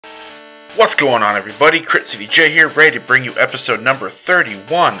What's going on, everybody? Crit City J here, ready to bring you episode number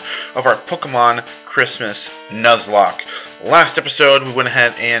 31 of our Pokemon Christmas Nuzlocke. Last episode, we went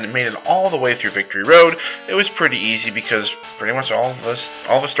ahead and made it all the way through Victory Road. It was pretty easy because pretty much all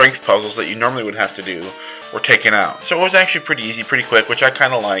the strength puzzles that you normally would have to do were taken out. So it was actually pretty easy, pretty quick, which I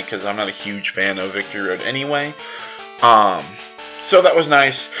kind of like because I'm not a huge fan of Victory Road anyway. So that was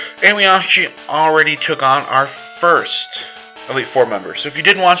nice. And we actually already took on our first Elite Four member. So if you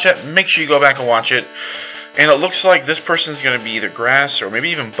didn't watch that, make sure you go back and watch it. And it looks like this person's going to be either grass or maybe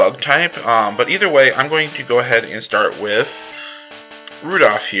even bug type. But either way, I'm going to go ahead and start with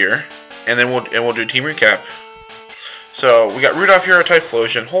Rudolph here, and then we'll do a team recap. So we got Rudolph here, a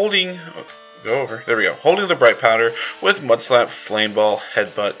Typhlosion, holding. Go over. There we go. Holding the Bright Powder with Mudslap, Flame Ball,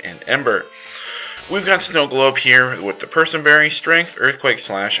 Headbutt, and Ember. We've got Snow Globe here with the Person Berry, Strength, Earthquake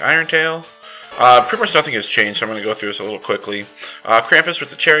 / Iron Tail. Pretty much nothing has changed, so I'm going to go through this a little quickly. Krampus with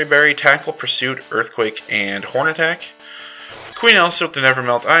the Cherry Berry, Tackle, Pursuit, Earthquake, and Horn Attack. Queen Elsa with the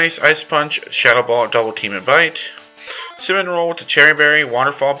Nevermelt Ice, Ice Punch, Shadow Ball, Double Team, and Bite. Cinnamon Roll with the Cherry Berry,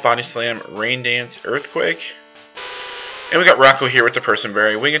 Waterfall, Body Slam, Rain Dance, Earthquake. And we got Rocco here with the Person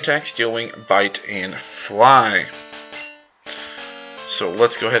Berry, Wing Attack, Steel Wing, Bite, and Fly. So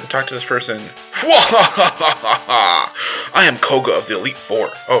let's go ahead and talk to this person. I am Koga of the Elite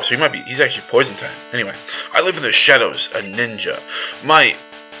Four. Oh, so he's actually poison type. Anyway, I live in the shadows, a ninja. My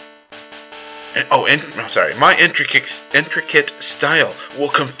intricate style will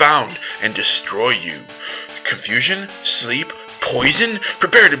confound and destroy you. Confusion, sleep, poison?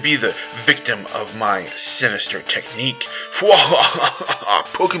 Prepare to be the victim of my sinister technique.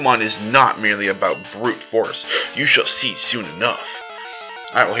 Pokemon is not merely about brute force. You shall see soon enough.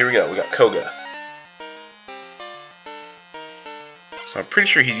 Alright, well here we go. We got Koga. So I'm pretty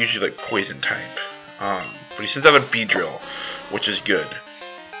sure he's usually like poison type. But he sends out a Beedrill, which is good.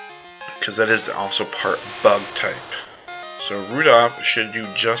 Because that is also part bug type. So Rudolph should do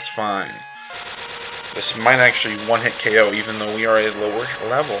just fine. This might actually one-hit KO even though we are at a lower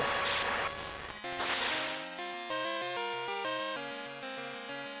level.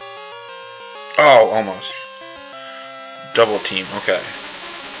 Oh, almost. Double team, okay.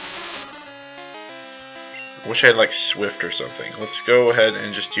 Wish I had like Swift or something. Let's go ahead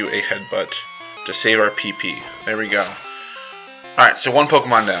and just do a Headbutt to save our PP. There we go. Alright, so one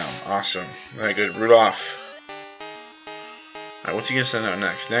Pokemon down. Awesome. Very good. Rudolph. Alright, what's he going to send out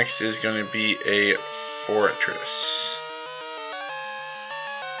next? Next is going to be a Fortress.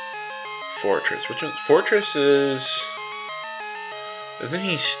 Fortress. Which one? Fortress is... Isn't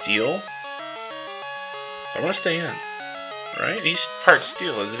he Steel? I want to stay in. Right? He's part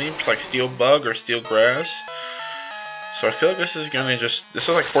Steel, isn't he? It's like Steel Bug or Steel Grass. So I feel like this is gonna this is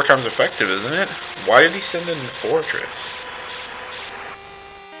like 4 times effective, isn't it? Why did he send in Fortress?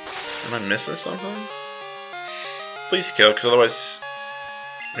 Am I missing something? Please kill, because otherwise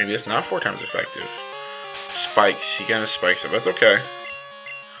maybe it's not 4 times effective. Spikes. He kind of spikes it. That's okay.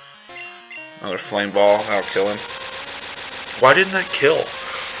 Another Flame Ball. That'll kill him. Why didn't that kill?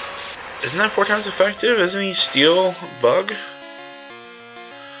 Isn't that 4 times effective? Isn't he Steel Bug?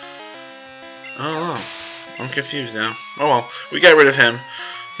 I don't know. I'm confused now. Oh well, we got rid of him.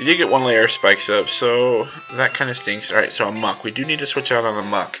 He did get 1 layer of spikes up, so that kind of stinks. Alright, so a Muck. We do need to switch out on a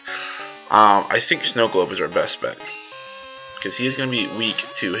Muck. I think Snow Globe is our best bet. Because he is going to be weak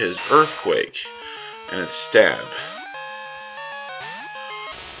to his Earthquake and its Stab.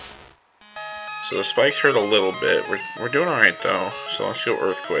 So the spikes hurt a little bit. We're doing alright though. So let's go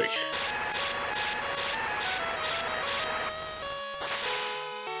Earthquake.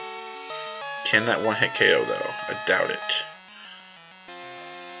 Can that one-hit KO though? I doubt it.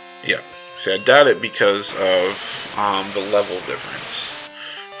 Yeah. See, I doubt it because of the level difference.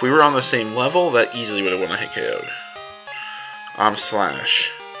 If we were on the same level, that easily would have one-hit KO'd.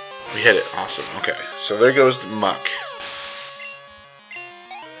 Slash. We hit it. Awesome. Okay. So there goes the Muck.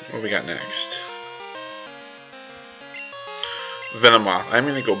 What do we got next? Venomoth. I'm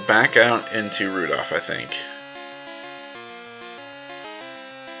going to go back out into Rudolph, I think.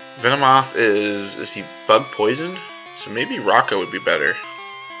 Venomoth is he bug poisoned? So maybe Rocco would be better.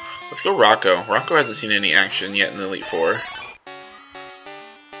 Let's go Rocco. Rocco hasn't seen any action yet in the Elite Four.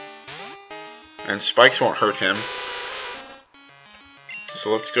 And spikes won't hurt him. So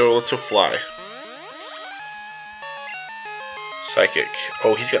let's go Fly. Psychic.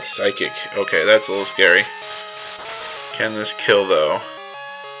 Oh, he's got Psychic. Okay, that's a little scary. Can this kill though?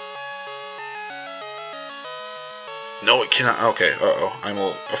 No, it cannot. Okay,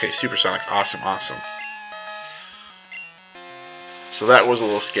 okay, Supersonic. Awesome, awesome. So that was a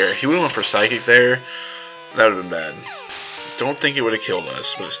little scary. He would have went for Psychic there. That would have been bad. don't think it would have killed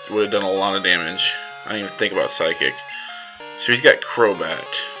us, but it would have done a lot of damage. I didn't even think about Psychic. So he's got Crobat.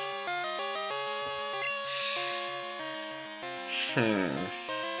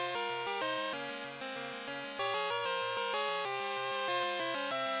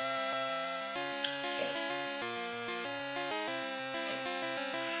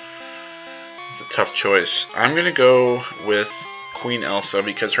 It's a tough choice. I'm going to go with Queen Elsa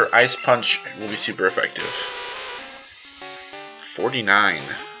because her Ice Punch will be super effective. 49.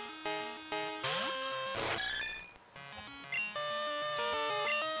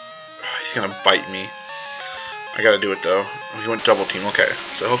 He's gonna bite me. I gotta do it though. He went double team. Okay,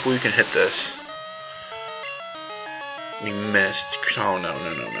 so hopefully we can hit this. We missed. Oh no.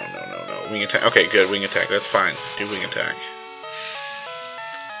 Wing attack. Okay, good. Wing attack. That's fine. Do wing attack.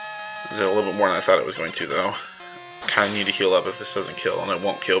 Did a little bit more than I thought it was going to though. Kind of need to heal up if this doesn't kill, and it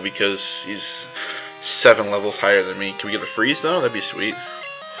won't kill because he's 7 levels higher than me. Can we get the freeze though? That'd be sweet.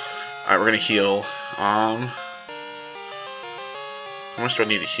 Alright, we're gonna heal. How much do I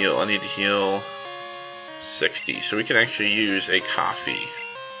need to heal? I need to heal 60. So we can actually use a coffee.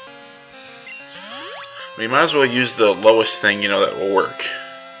 We might as well use the lowest thing, you know, that will work.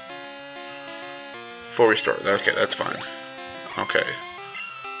 Full restore. Okay, that's fine. Okay.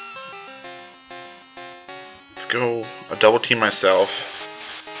 Let's go a double team myself.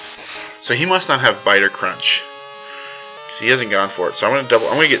 So he must not have Bite or Crunch, because he hasn't gone for it. So I'm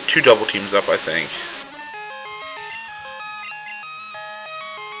gonna get 2 double teams up, I think.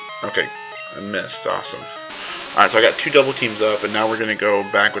 Okay, I missed. Awesome. Alright, so I got 2 double teams up, and now we're gonna go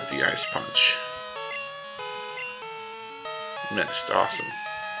back with the Ice Punch. Missed. Awesome.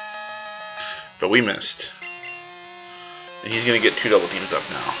 But we missed. And he's gonna get 2 double teams up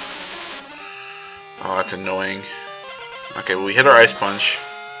now. Oh, that's annoying. Okay, well, we hit our Ice Punch.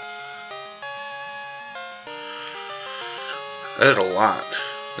 That did a lot.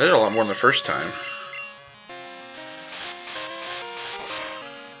 That did a lot more than the first time.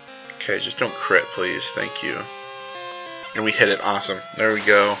 Okay, just don't crit, please. Thank you. And we hit it. Awesome. There we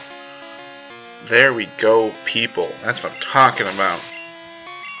go. There we go, people. That's what I'm talking about.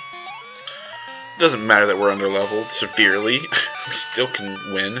 It doesn't matter that we're underleveled severely. We still can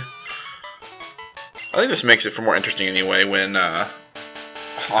win. I think this makes it for more interesting anyway when,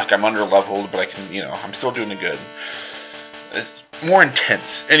 like, I'm underleveled, but I can, you know, I'm still doing it good. It's more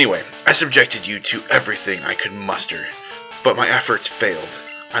intense. Anyway, I subjected you to everything I could muster, but my efforts failed.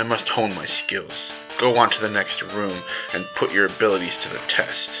 I must hone my skills. Go on to the next room and put your abilities to the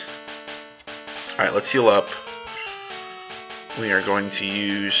test. Alright, let's heal up. We are going to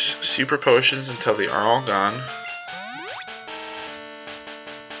use super potions until they are all gone.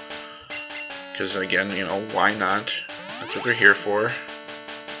 Because again, you know, why not? That's what they're here for.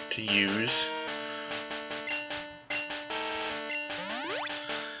 To use.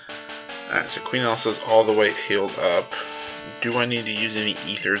 Alright, so Queen Elsa's all the way healed up. Do I need to use any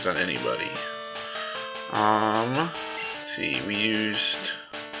ethers on anybody? Let's see, we used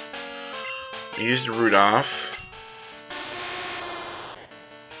Rudolph.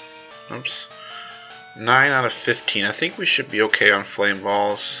 Oops. 9 out of 15. I think we should be okay on Flame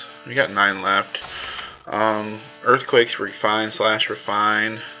Balls. We got 9 left. Earthquakes were fine, Slash were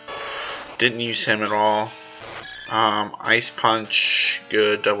fine. Didn't use him at all. Ice Punch,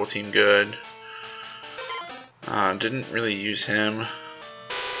 good. Double Team, good. Didn't really use him.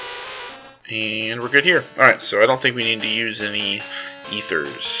 And we're good here. Alright, so I don't think we need to use any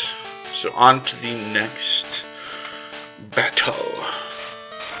ethers. So on to the next battle.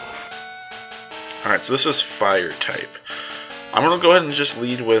 Alright, so this is fire type. I'm going to go ahead and just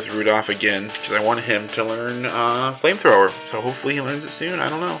lead with Rudolph again, because I want him to learn Flamethrower. So hopefully he learns it soon, I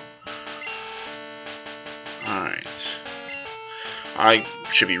don't know. Alright. I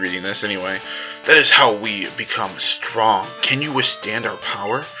should be reading this anyway. That is how we become strong. Can you withstand our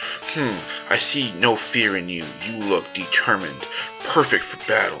power? I see no fear in you. You look determined. Perfect for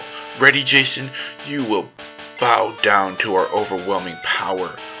battle. Ready, Jason? You will bow down to our overwhelming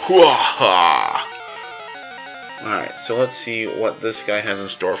power. Hoo-ha! Alright, so let's see what this guy has in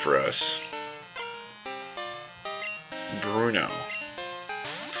store for us. Bruno.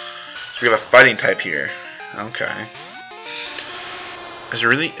 So we have a fighting type here. Okay. I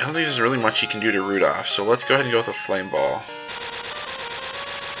don't think there's really much he can do to Rudolph, so let's go ahead and go with a Flame Ball.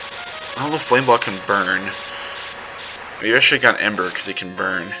 I don't know if Flame Ball can burn. Maybe I should have got Ember because it can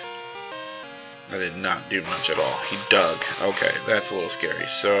burn. That did not do much at all. He dug. Okay, that's a little scary.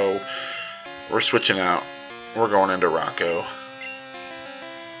 So, we're switching out. We're going into Rocco.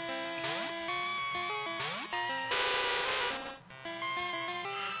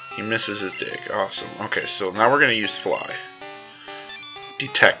 He misses his dig. Awesome. Okay, so now we're going to use Fly.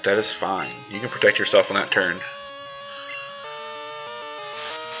 Detect, that is fine. You can protect yourself on that turn.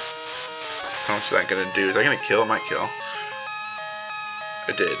 How much is that going to do? Is that going to kill? It might kill.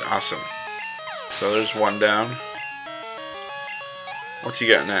 It did. Awesome. So there's one down. What's he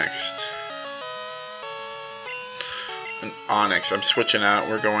got next? An Onyx. I'm switching out.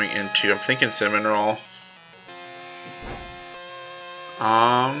 We're going into, I'm thinking Cinnamon Roll.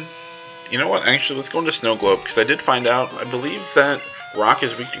 You know what? Actually, let's go into Snow Globe, because I did find out, I believe that rock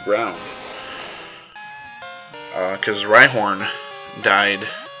is weak to ground. Because Rhyhorn died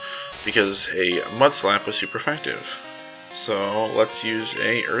because a Mud Slap was super effective. So let's use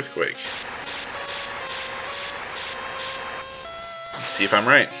a Earthquake. Let's see if I'm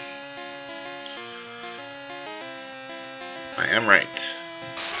right. I am right.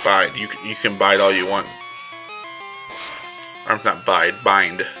 Bide. You can bide all you want. Or not bide,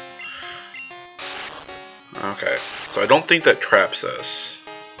 bind. Okay. So I don't think that traps us.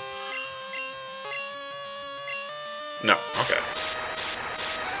 No. Okay.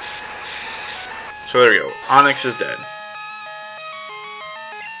 So there we go. Onyx is dead.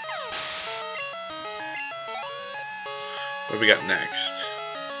 What do we got next?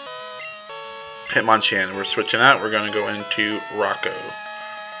 Hitmonchan. We're switching out. We're going to go into Rocco.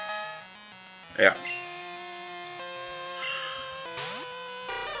 Yeah.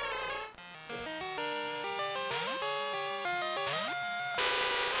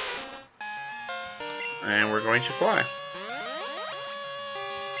 And we're going to fly.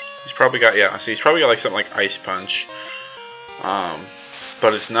 He's probably got, yeah, see, he's probably got like something like Ice Punch.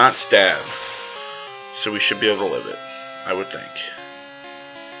 But it's not Stab. So we should be able to live it, I would think.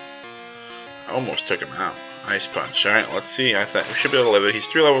 I almost took him out. Ice Punch. Alright, let's see. I think we should be able to live it. He's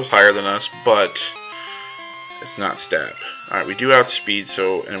 3 levels higher than us, but it's not Stab. Alright, we do have speed,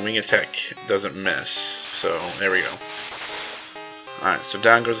 so, and Wing Attack doesn't miss. So, there we go. Alright, so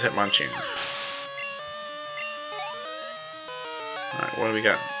down goes Hitmonchan. Alright, what do we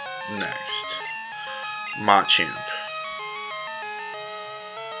got next? Machamp.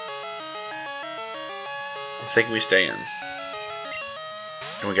 I'm thinking we stay in.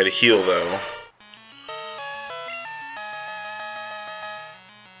 And we gotta heal though.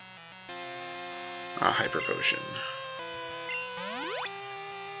 Hyper Potion.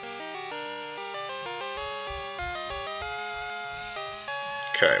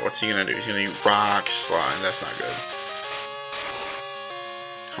 Okay, what's he gonna do? He's gonna do Rock Slide. That's not good.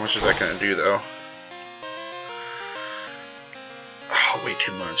 How much is that gonna do though? Oh, way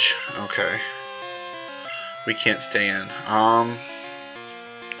too much. Okay. We can't stay in. I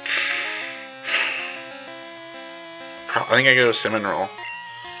think I go Cinnamon Roll.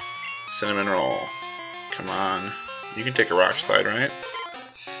 Cinnamon Roll. Come on. You can take a Rock Slide, right? I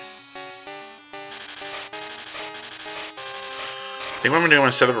think what I'm gonna do, I'm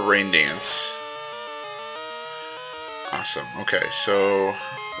gonna set up a Rain Dance. Awesome. Okay, so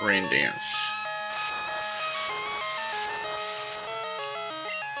Rain Dance.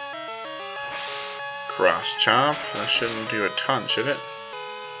 Cross Chomp. That shouldn't do a ton, should it?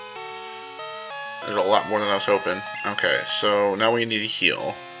 There's a lot more than I was hoping. Okay, so now we need to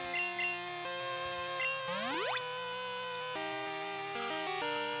heal.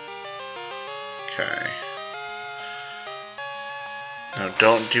 Okay. Now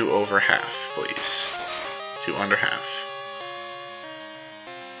don't do over half, please. Do under half.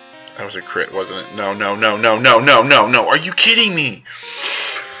 That was a crit, wasn't it? No, no, no, no, no, no, no, no. Are you kidding me?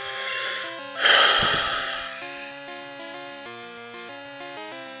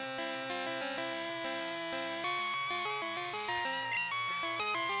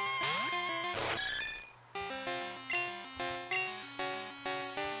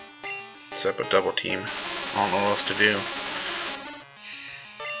 Set up a double team. I don't know what else to do.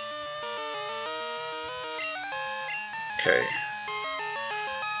 Okay.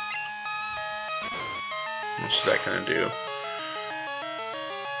 What's that gonna do?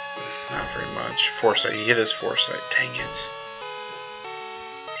 Not very much. Foresight. He hit his Foresight. Dang it.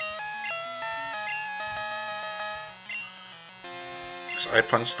 Is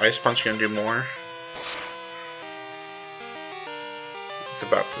Ice Punch gonna do more? It's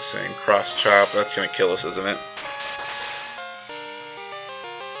about the same. Cross Chop. That's gonna kill us, isn't it?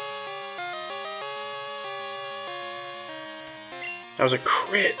 That was a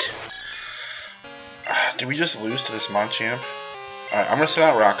crit. Did we just lose to this Machamp? Alright, I'm going to send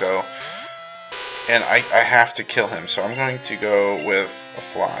out Rocco. And I have to kill him, so I'm going to go with a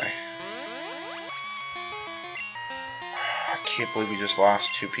Fly. I can't believe we just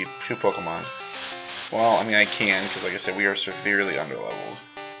lost two Pokemon. Well, I mean, I can, because like I said, we are severely underleveled.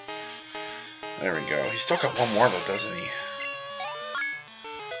 There we go. He's still got one more, though, doesn't he?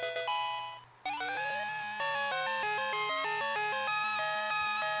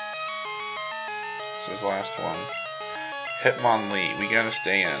 This is the last one. Hitmonlee, we gotta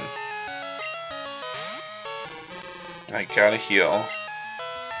stay in. I gotta heal.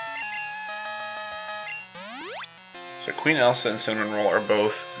 So Queen Elsa and Cinnamon Roll are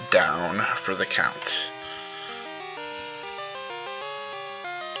both down for the count.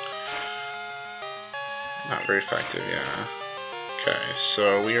 Not very effective, yeah. Okay,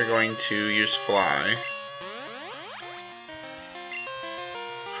 so we are going to use Fly.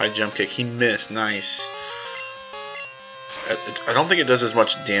 High jump kick, he missed, nice. I don't think it does as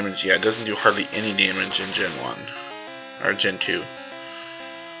much damage yet. It doesn't do hardly any damage in Gen 1. Or Gen 2.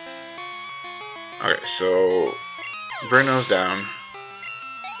 Okay, so Bruno's down.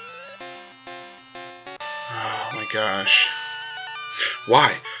 Oh my gosh.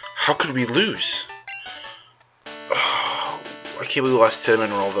 Why? How could we lose? Oh, I can't believe we lost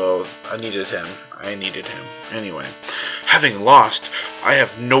Cinnamon Roll though. I needed him. Anyway. Having lost, I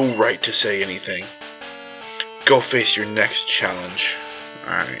have no right to say anything. Go face your next challenge.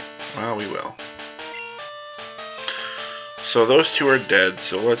 Alright, well we will. So those two are dead,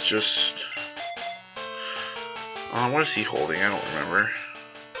 so let's just... what is he holding? I don't remember.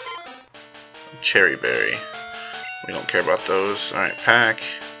 Cherry Berry. We don't care about those. Alright, pack.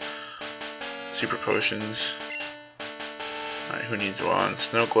 Super Potions. Alright, who needs one?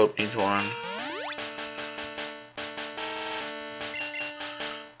 Snow Globe needs one.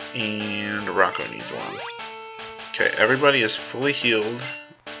 And Rocco needs one. Okay, everybody is fully healed.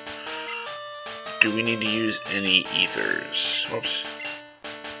 Do we need to use any ethers? Whoops.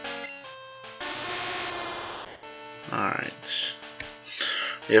 Alright.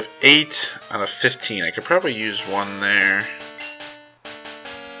 We have 8 out of 15. I could probably use one there.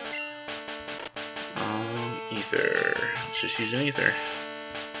 Ether. Let's just use an ether.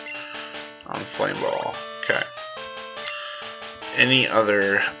 On Flame Ball. Okay. Any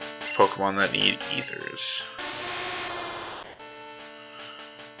other Pokemon that need ethers?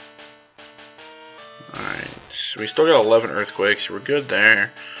 Alright, so we still got 11 Earthquakes, we're good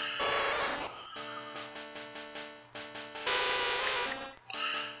there. I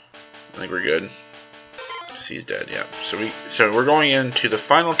think we're good. He's dead, yeah. So we're going into the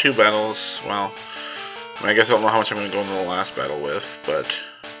final 2 battles. Well, I guess I don't know how much I'm going to go into the last battle with, but...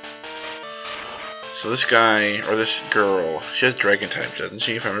 So this guy, or this girl, she has Dragon type, doesn't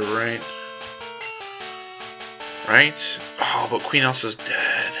she, if I remember right? Right? Oh, but Queen Elsa's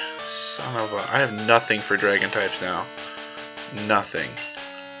dead. Son of a... I have nothing for Dragon types now. Nothing.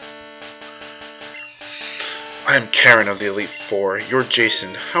 I am Karen of the Elite Four. You're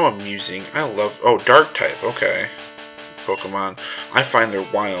Jason. How amusing. I love... Oh, Dark type. Okay. Pokemon. I find their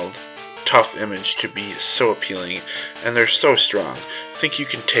wild, tough image to be so appealing, and they're so strong. Think you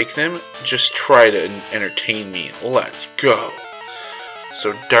can take them? Just try to entertain me. Let's go.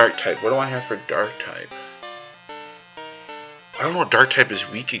 So Dark type. What do I have for Dark type? I don't know what Dark type is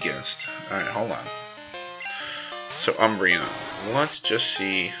weak against. Alright, hold on. So Umbreon. Let's just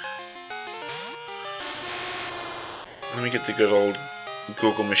see. Let me get the good old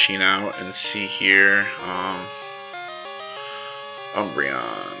Google machine out and see here.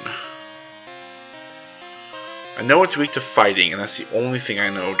 Umbreon. I know it's weak to fighting, and that's the only thing I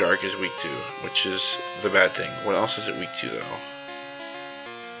know Dark is weak to, which is the bad thing. What else is it weak to, though?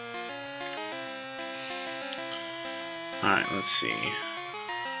 Alright, let's see.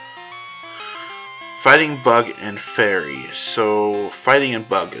 Fighting, Bug, and Fairy. So, Fighting and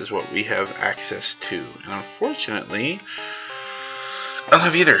Bug is what we have access to. And unfortunately, I don't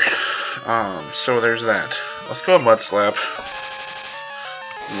have either. So there's that. Let's go Mud Slap.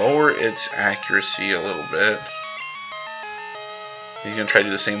 Lower its accuracy a little bit. He's going to try to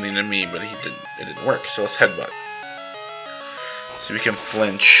do the same thing to me, but it didn't work. So let's Headbutt. So we can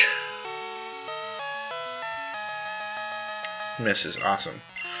flinch. Misses. Awesome.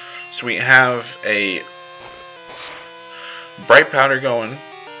 So we have a Bright Powder going,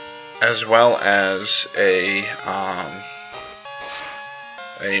 as well as a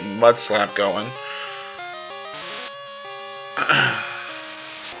Mud Slap going.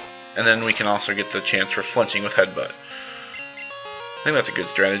 And then we can also get the chance for flinching with Headbutt. I think that's a good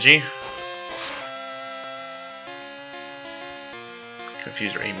strategy.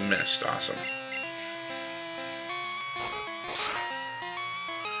 Confuser, he missed. Awesome.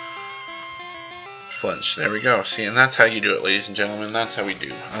 Flinch. There we go. See, and that's how you do it, ladies and gentlemen. That's how we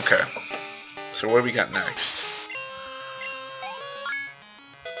do. Okay. So what do we got next?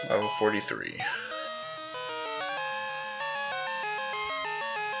 Level 43.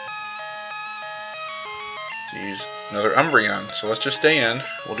 Use another Umbreon. So let's just stay in.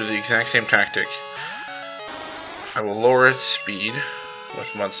 We'll do the exact same tactic. I will lower its speed.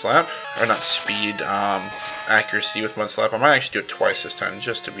 with Mud Slap. Or not speed, accuracy with Mud Slap. I might actually do it twice this time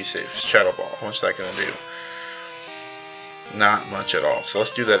just to be safe. Shadow Ball. How much is that going to do? Not much at all. So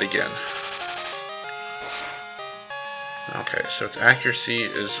let's do that again. Okay, so its accuracy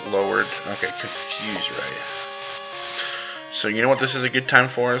is lowered. Okay, confused, right? So you know what this is a good time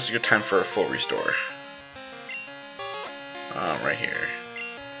for? This is a good time for a full restore. Right here.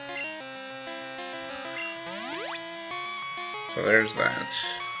 So there's that.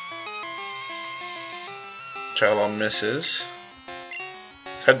 Shadow Ball misses.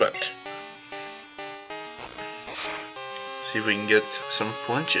 Headbutt. See if we can get some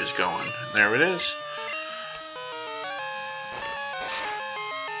flinches going. There it is.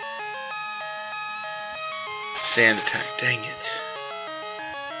 Sand attack, dang it.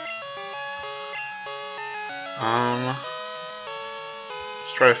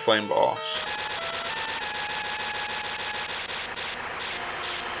 Let's try flame balls.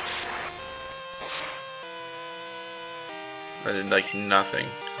 I did like nothing.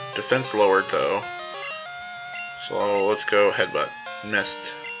 Defense lowered though. So let's go headbutt.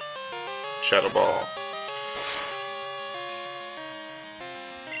 Missed. Shadow Ball.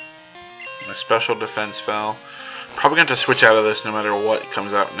 My special defense fell. Probably going to have to switch out of this no matter what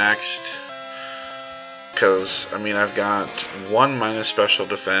comes out next. Because, I mean, I've got 1 minus special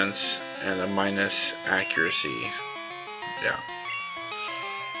defense and a minus accuracy. Yeah.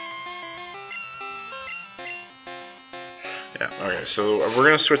 Yeah, okay, so we're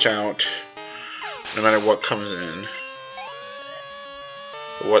going to switch out no matter what comes in.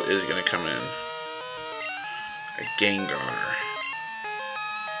 What is going to come in? A Gengar.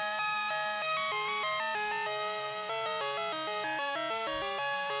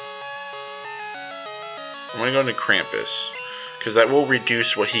 I'm going to go into Krampus, because that will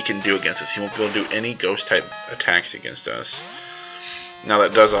reduce what he can do against us. He won't be able to do any ghost-type attacks against us. Now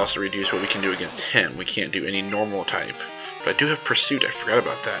that does also reduce what we can do against him. We can't do any normal type. But I do have Pursuit, I forgot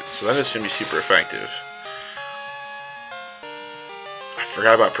about that. So that is going to be super effective. I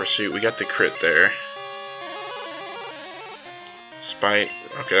forgot about Pursuit, we got the crit there. Spite,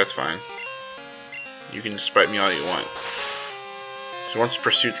 okay, that's fine. You can spite me all you want. So once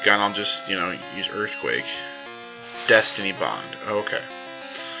Pursuit's gone, I'll just, you know, use Earthquake. Destiny Bond. Okay.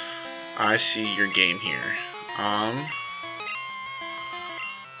 I see your game here.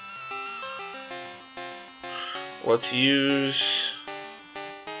 Let's use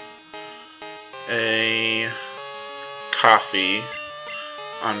a coffee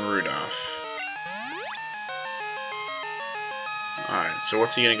on Rudolph. Alright, so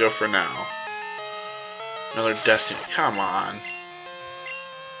what's he gonna go for now? Another Destiny. Come on.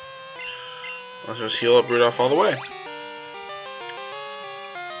 Let's just heal up Rudolph all the way.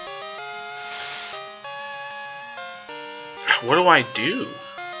 What do I do?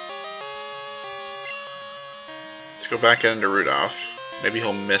 Let's go back into Rudolph. Maybe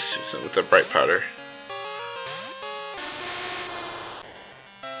he'll miss with the Bright Powder.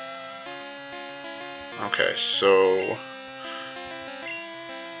 Okay, so...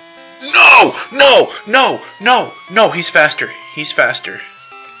 No! No! No! No! No! He's faster. He's faster.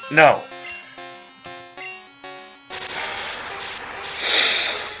 No.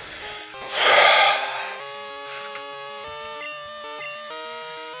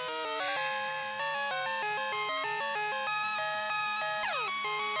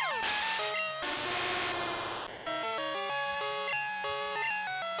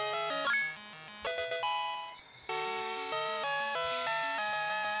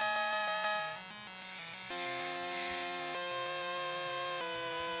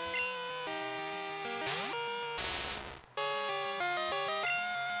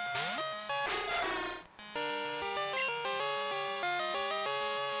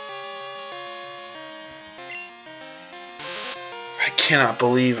 I cannot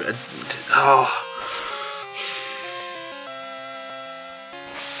believe it. Oh.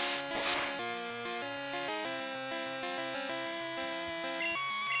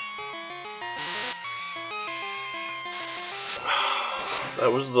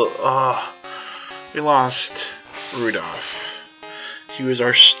 That was the... we lost Rudolph. He was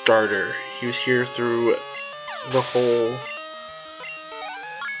our starter. He was here through the whole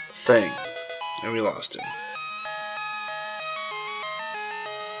thing. And we lost him.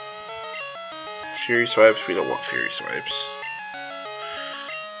 Fury Swipes? We don't want Fury Swipes.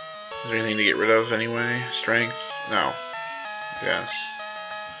 Is there anything to get rid of anyway? Strength? No. Yes.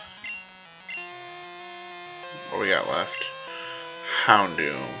 What do we got left?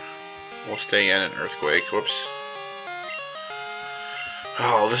 Houndoom. We'll stay in an Earthquake. Whoops.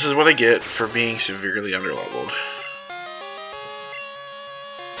 Oh, this is what I get for being severely underleveled.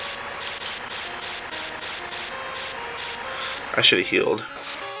 I should have healed.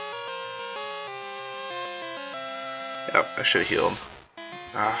 Yep, I should have healed.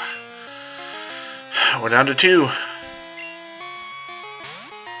 We're down to 2.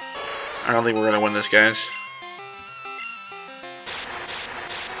 I don't think we're going to win this, guys.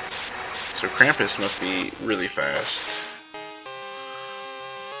 So Krampus must be really fast.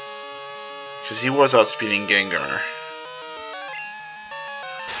 Because he was outspeeding Gengar.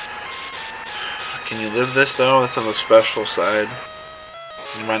 Can you live this, though? That's on the special side.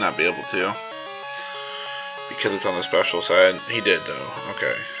 You might not be able to. Because it's on the special side. He did, though.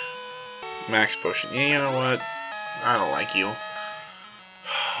 Okay. Max potion. Yeah, you know what? I don't like you.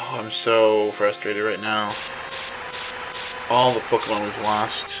 Oh, I'm so frustrated right now. All the Pokemon we've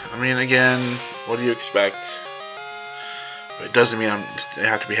lost. I mean, again, what do you expect? But it doesn't mean I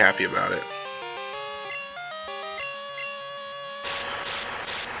have to be happy about it.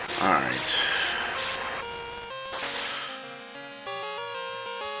 Alright.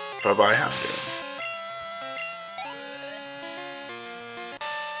 Bye-bye, Houndoom.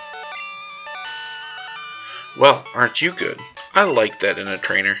 Well, aren't you good? I like that in a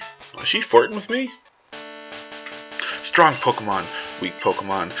trainer. Is she flirting with me? Strong Pokemon, weak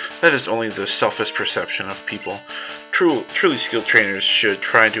Pokemon. That is only the selfish perception of people. Truly skilled trainers should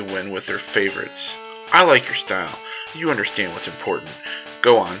try to win with their favorites. I like your style. You understand what's important.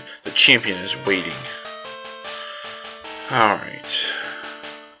 Go on, the champion is waiting. Alright.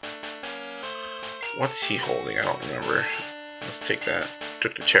 What's he holding? I don't remember. Let's take that.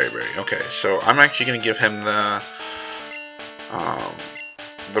 Took the Cherry Berry. Okay, so I'm actually going to give him the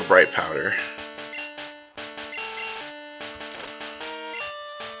Bright Powder.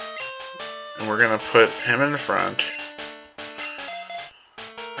 And we're going to put him in the front.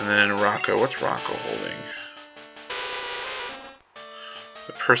 And then Rocco. What's Rocco holding?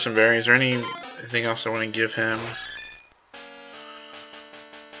 The Person Berry. Is there anything else I want to give him?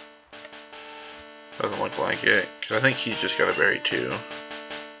 Doesn't look like it. Because I think he's just got a berry too.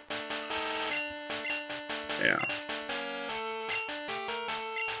 Yeah.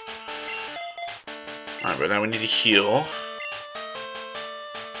 Alright, but now we need to heal.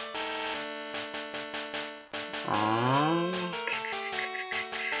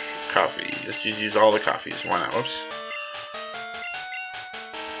 Coffee. Just use all the coffees. Why not? Whoops.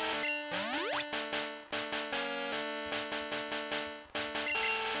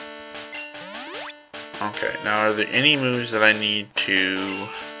 Okay, now are there any moves that I need to...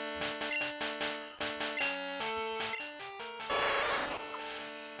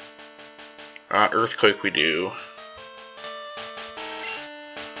 Earthquake we do.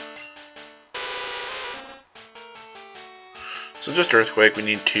 So just Earthquake, we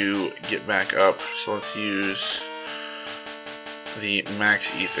need to get back up. So let's use the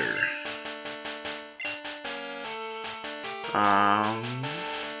Max Ether.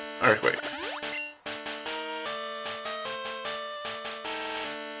 Earthquake.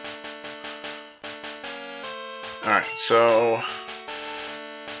 Alright, so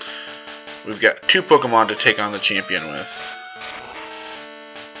we've got 2 Pokemon to take on the champion with.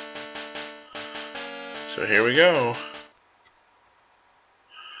 So here we go.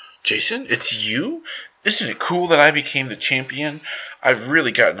 Jason, it's you? Isn't it cool that I became the champion? I've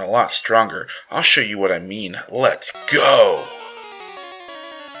really gotten a lot stronger. I'll show you what I mean. Let's go!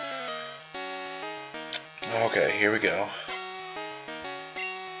 Okay, here we go.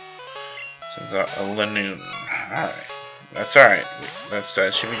 This is a Lanoon. Alright. That's alright.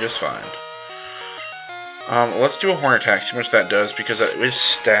 That should be just fine. Let's do a Horn Attack, see how much that does, because it is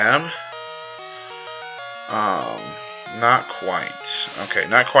Stab. Not quite. Okay,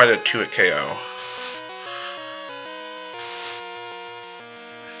 not quite a 2-hit KO.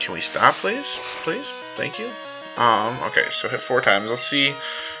 Can we stop, please? Please? Thank you. Okay, so hit 4 times. Let's see.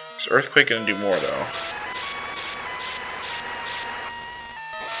 Is Earthquake gonna do more, though?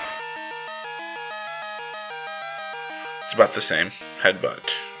 It's about the same.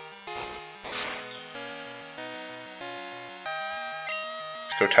 Headbutt.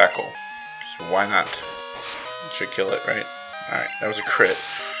 Let's go Tackle. So why not? Should kill it, right? Alright, that was a crit.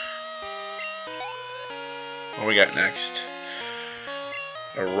 What we got next?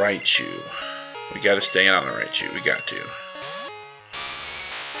 A Raichu. We gotta stay in on the Raichu. We got to.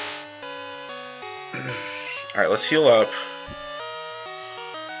 Alright, let's heal up.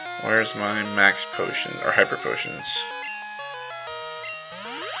 Where's my max potion, or hyper potions?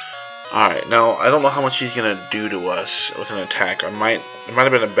 Alright, now I don't know how much he's gonna do to us with an attack. It might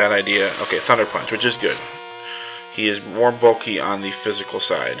have been a bad idea. Okay, Thunder Punch, which is good. He is more bulky on the physical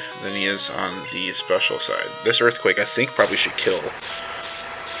side than he is on the special side. This Earthquake, I think, probably should kill.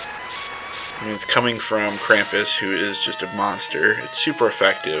 I mean, it's coming from Krampus, who is just a monster. It's super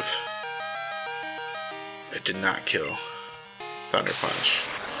effective. It did not kill. Thunder Punch.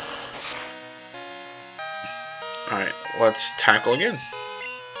 Alright, let's tackle again.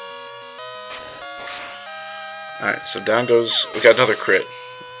 Alright, so down goes... We got another crit.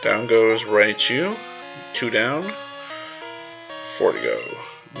 Down goes Raichu. 2 down. 4 to go.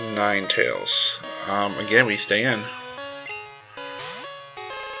 9 tails. Again, we stay in.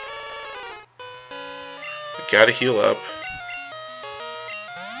 We gotta heal up.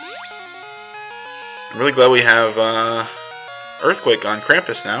 I'm really glad we have Earthquake on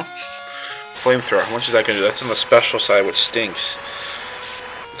Krampus now. Flamethrower. How much is that going to do? That's on the special side, which stinks.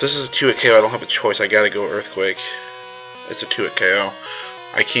 If this is a 2-hit KO, I don't have a choice. I gotta go Earthquake. It's a 2-hit KO.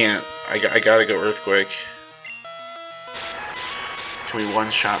 I can't. I gotta go Earthquake. Can we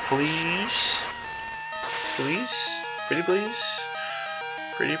one-shot, please? Please? Pretty please?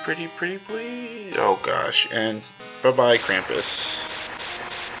 Pretty please? Oh gosh. And bye-bye, Krampus.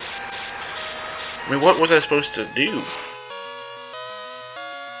 I mean, what was I supposed to do?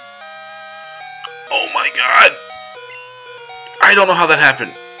 Oh my god! I don't know how that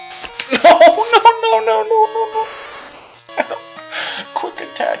happened. No. Quick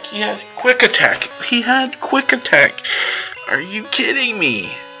attack. He has quick attack. He had quick attack. Are you kidding me?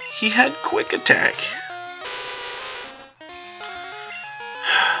 He had quick attack.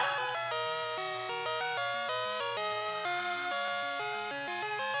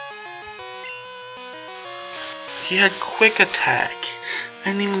 He had quick attack.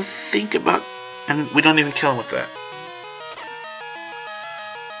 I didn't even think about... And we don't even kill him with that.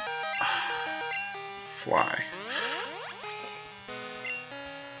 Fly.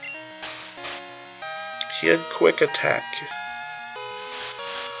 He had quick attack.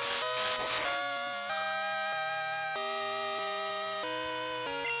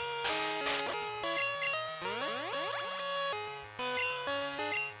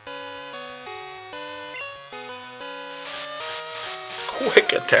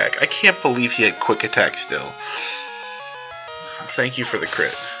 Quick attack. I can't believe he had quick attack still. Thank you for the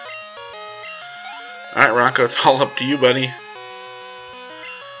crit. Alright, Rocco, it's all up to you, buddy.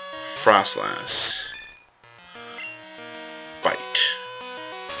 Frostlass. Bite.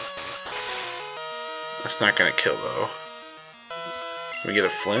 That's not gonna kill, though. Can we get a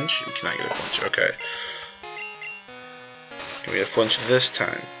flinch? We cannot get a flinch. Okay. Can we get a flinch this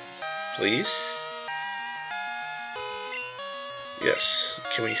time? Please? Yes.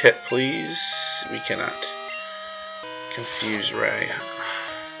 Can we hit, please? We cannot. Confuse Ray.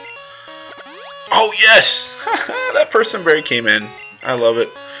 Oh, yes! That person berry came in. I love it.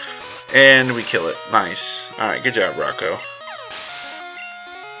 And we kill it. Nice. Alright, good job, Rocco.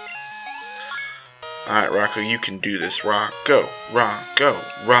 Alright, Rocco, you can do this. Rocco, Rocco,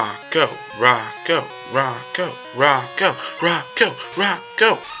 Rocco, Rocco, Rocco, Rocco, Rocco,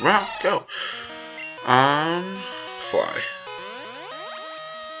 Rocco, Rocco. Fly.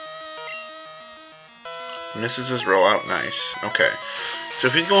 Misses his rollout. Nice. Okay. So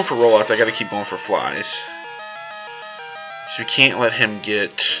if he's going for rollouts, I gotta keep going for flies. So we can't let him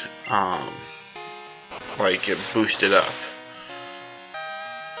get, like, get boosted up.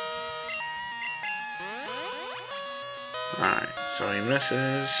 Alright, so he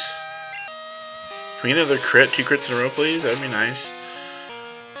misses. Can we get another crit? 2 crits in a row, please? That'd be nice.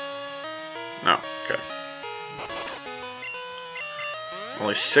 No. Okay.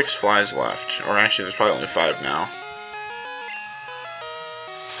 Only 6 flies left. Or actually, there's probably only 5 now.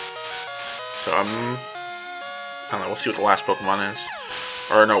 So, I don't know. We'll see what the last Pokemon is.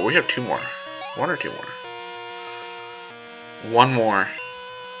 Or, no, we have 2 more. 1 or 2 more? 1 more.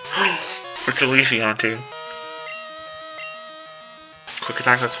 What's Elise on to? Quick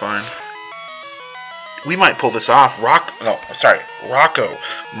attack, that's fine. We might pull this off. Rocco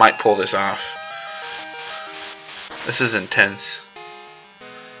might pull this off. This is intense.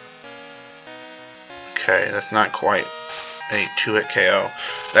 Okay, that's not quite a 2-hit KO.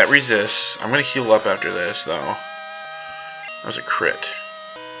 That resists. I'm going to heal up after this, though. That was a crit.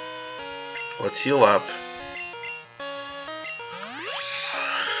 Let's heal up.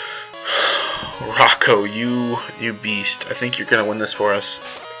 Rocco, you beast. I think you're going to win this for us.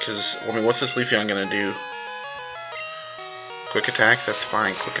 Because, I mean, what's this Leafeon going to do? Quick attacks? That's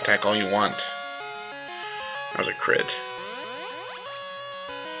fine. Quick attack all you want. That was a crit.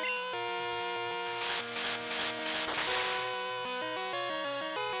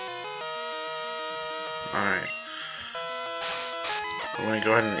 Alright. I'm going to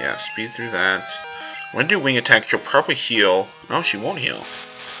go ahead and, yeah, speed through that. I'm going to do wing attack. She'll probably heal. No, she won't heal.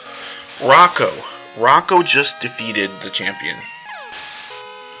 Rocco. Rocco just defeated the champion.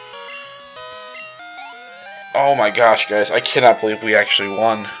 Oh my gosh, guys, I cannot believe we actually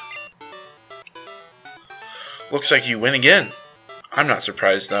won. Looks like you win again. I'm not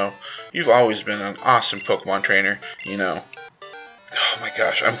surprised, though. You've always been an awesome Pokemon trainer, you know. Oh my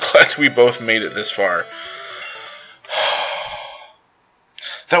gosh, I'm glad we both made it this far.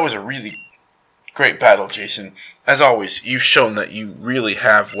 That was a really great battle, Jason. As always, you've shown that you really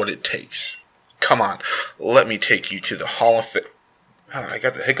have what it takes. Come on, let me take you to the Hall of Fame. Oh, I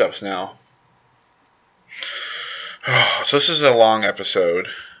got the hiccups now. So this is a long episode.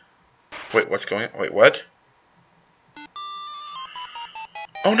 Wait, what's going on? Wait, what?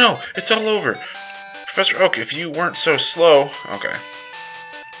 Oh no, it's all over. Professor Oak, if you weren't so slow... Okay.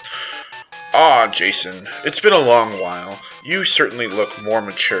 Ah, Jason, it's been a long while. You certainly look more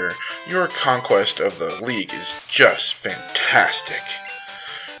mature. Your conquest of the League is just fantastic.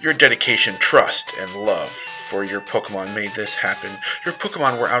 Your dedication, trust, and love for your Pokemon made this happen. Your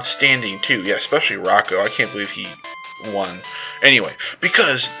Pokemon were outstanding too. Yeah, especially Rocco. I can't believe he won. Anyway,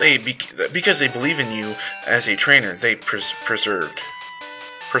 because they believe in you as a trainer, they persevered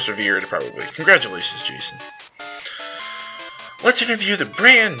probably. Congratulations, Jason. Let's interview the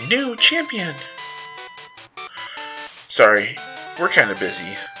brand new champion. Sorry, we're kind of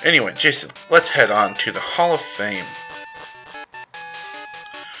busy. Anyway, Jason, let's head on to the Hall of Fame.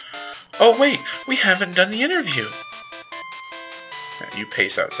 Oh wait, we haven't done the interview. You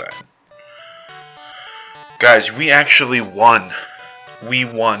pace outside. Guys, we actually won. We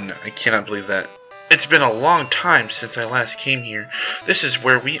won. I cannot believe that. It's been a long time since I last came here. This is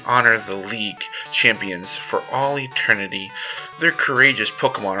where we honor the League champions for all eternity. Their courageous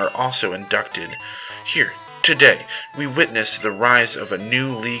Pokemon are also inducted. Here, today, we witness the rise of a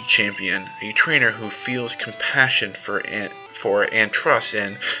new League champion, a trainer who feels compassion for and trust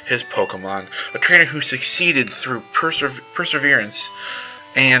in his Pokemon, a trainer who succeeded through perseverance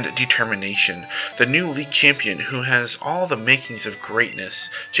and determination, the new League champion who has all the makings of greatness.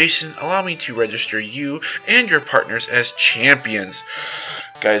 Jason, allow me to register you and your partners as champions.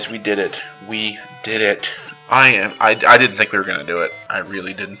 Guys, we did it. We did it. I didn't think we were going to do it. I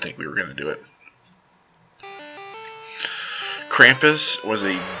really didn't think we were going to do it. Krampus was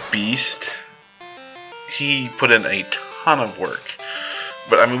a beast. He put in a ton of work.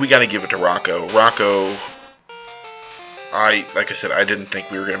 But, I mean, we got to give it to Rocco. Rocco, like I said, I didn't think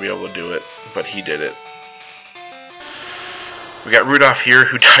we were going to be able to do it, but he did it. We got Rudolph here,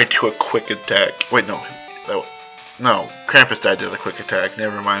 who died to a quick attack. Wait, no. No, Krampus died to the quick attack.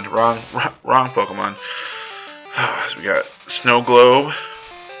 Never mind. Wrong Pokemon. So we got Snow Globe,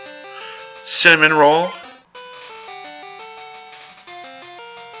 Cinnamon Roll,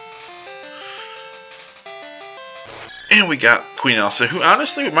 and we got Queen Elsa, who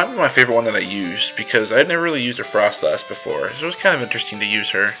honestly might be my favorite one that I used, because I'd never really used a Frostlass before, so it was kind of interesting to use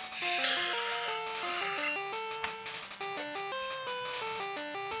her.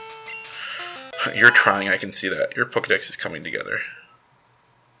 You're trying, I can see that. Your Pokedex is coming together.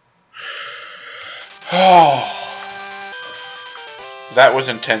 Oh, that was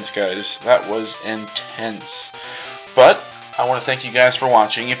intense, guys. That was intense. But I want to thank you guys for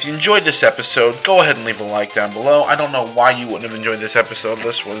watching. If you enjoyed this episode, go ahead and leave a like down below. I don't know why you wouldn't have enjoyed this episode.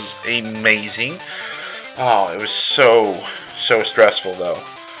 This was amazing. Oh, it was so stressful, though.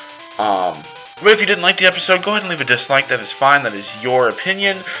 But if you didn't like the episode, go ahead and leave a dislike. That is fine. That is your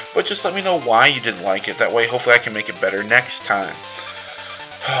opinion. But just let me know why you didn't like it. That way, hopefully, I can make it better next time.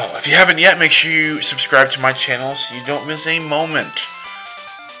 Oh, if you haven't yet, make sure you subscribe to my channel so you don't miss a moment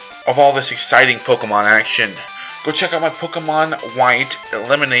of all this exciting Pokemon action. Go check out my Pokemon White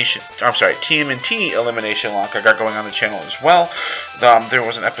TMNT elimination lock I got going on the channel as well. There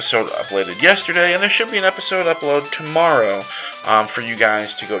was an episode uploaded yesterday, and there should be an episode upload tomorrow for you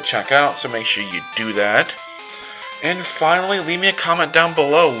guys to go check out, so make sure you do that. And finally, leave me a comment down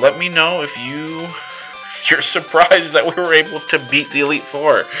below. Let me know if you're surprised that we were able to beat the Elite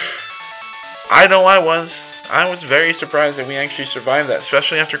Four. I know I was. I was very surprised that we actually survived that,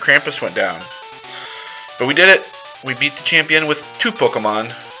 especially after Krampus went down. But we did it. We beat the champion with 2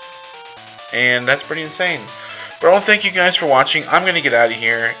 Pokemon. And that's pretty insane. But I want to thank you guys for watching. I'm going to get out of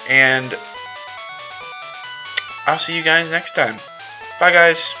here. And I'll see you guys next time. Bye,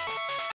 guys.